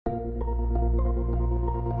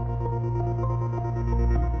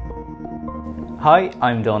Hi,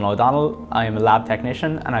 I'm Donal. I am a lab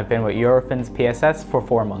technician and I've been with Eurofins PSS for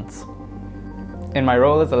 4 months. In my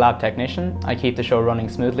role as a lab technician, I keep the show running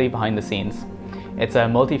smoothly behind the scenes. It's a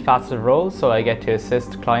multifaceted role, so I get to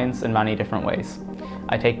assist clients in many different ways.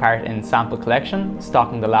 I take part in sample collection,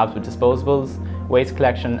 stocking the labs with disposables, waste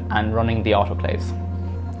collection and running the autoclaves.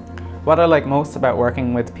 What I like most about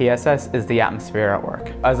working with PSS is the atmosphere at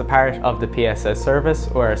work. As a part of the PSS service,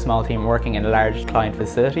 we're a small team working in a large client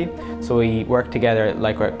facility, so we work together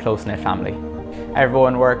like we're a close-knit family.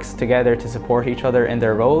 Everyone works together to support each other in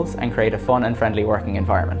their roles and create a fun and friendly working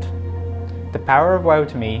environment. The power of WOW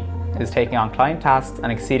to me is taking on client tasks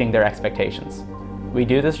and exceeding their expectations. We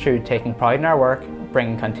do this through taking pride in our work,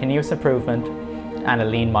 bringing continuous improvement and a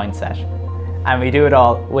lean mindset. And we do it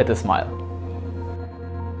all with a smile.